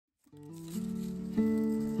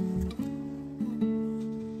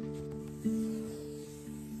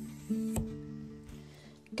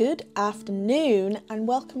Good afternoon and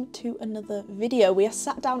welcome to another video. We are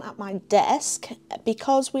sat down at my desk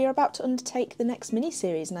because we are about to undertake the next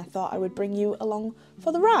mini-series and I thought I would bring you along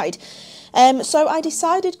for the ride. So I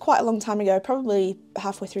decided quite a long time ago, probably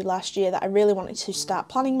halfway through last year, that I really wanted to start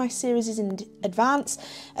planning my series in advance,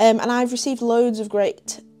 and I've received loads of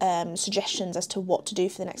great suggestions as to what to do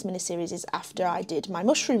for the next mini-series after I did my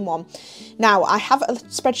mushroom one. Now I have a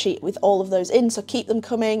spreadsheet with all of those in, so keep them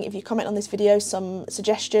coming. If you comment on this video some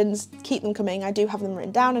suggestions, keep them coming. I do have them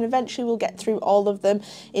written down and eventually we'll get through all of them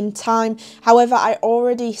in time. However, I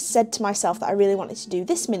already said to myself that I really wanted to do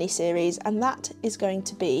this mini-series, and that is going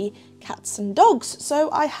to be cats and dogs. So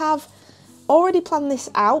I have already planned this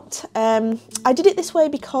out. I did it this way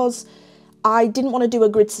because I didn't want to do a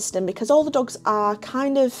grid system because all the dogs are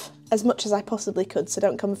kind of as much as I possibly could, so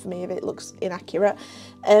don't come for me if it looks inaccurate.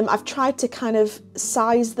 I've tried to kind of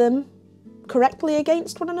size them correctly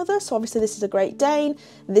against one another. So obviously this is a Great Dane,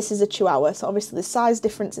 this is a Chihuahua, so obviously the size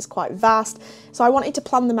difference is quite vast. So I wanted to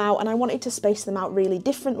plan them out and I wanted to space them out really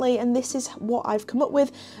differently, and this is what I've come up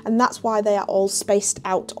with, and that's why they are all spaced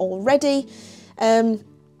out already.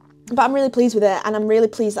 But I'm really pleased with it, and I'm really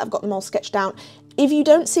pleased that I've got them all sketched out. If you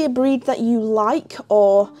don't see a breed that you like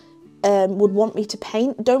or would want me to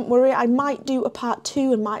paint, don't worry, I might do a part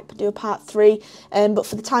 2 and might do a part 3, but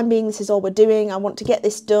for the time being this is all we're doing. I want to get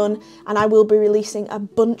this done and I will be releasing a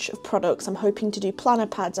bunch of products. I'm hoping to do planner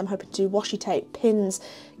pads, I'm hoping to do washi tape, pins,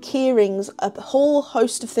 key rings, a whole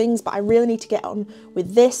host of things, but I really need to get on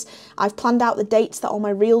with this. I've planned out the dates that all my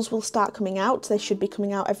reels will start coming out. They should be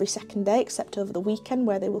coming out every second day except over the weekend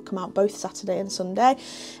where they will come out both Saturday and Sunday.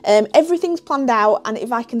 Everything's planned out, and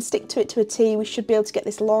if I can stick to it to a T, we should be able to get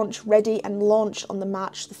this launch ready and launched on the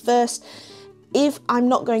March the 1st. If I'm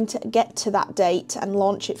not going to get to that date and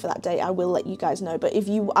launch it for that date, I will let you guys know. But if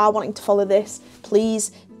you are wanting to follow this,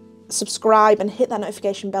 please subscribe and hit that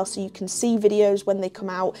notification bell so you can see videos when they come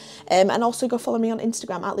out, and also go follow me on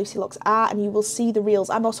Instagram at LucyLocksArt and you will see the reels.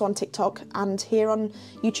 I'm also on TikTok, and here on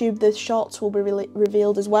YouTube the shorts will be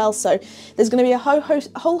revealed as well, so there's going to be a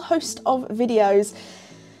whole host of videos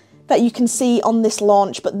that you can see on this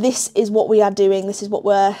launch. But this is what we are doing, this is what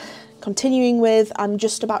we're continuing with. I'm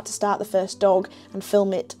just about to start the first dog and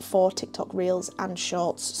film it for TikTok reels and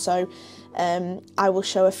shorts, so I will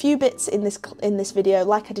show a few bits in this video.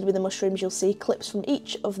 Like I did with the mushrooms, you'll see clips from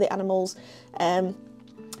each of the animals,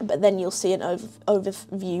 but then you'll see an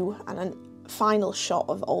overview and a final shot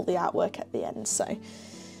of all the artwork at the end. So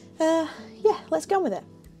yeah, let's go on with it.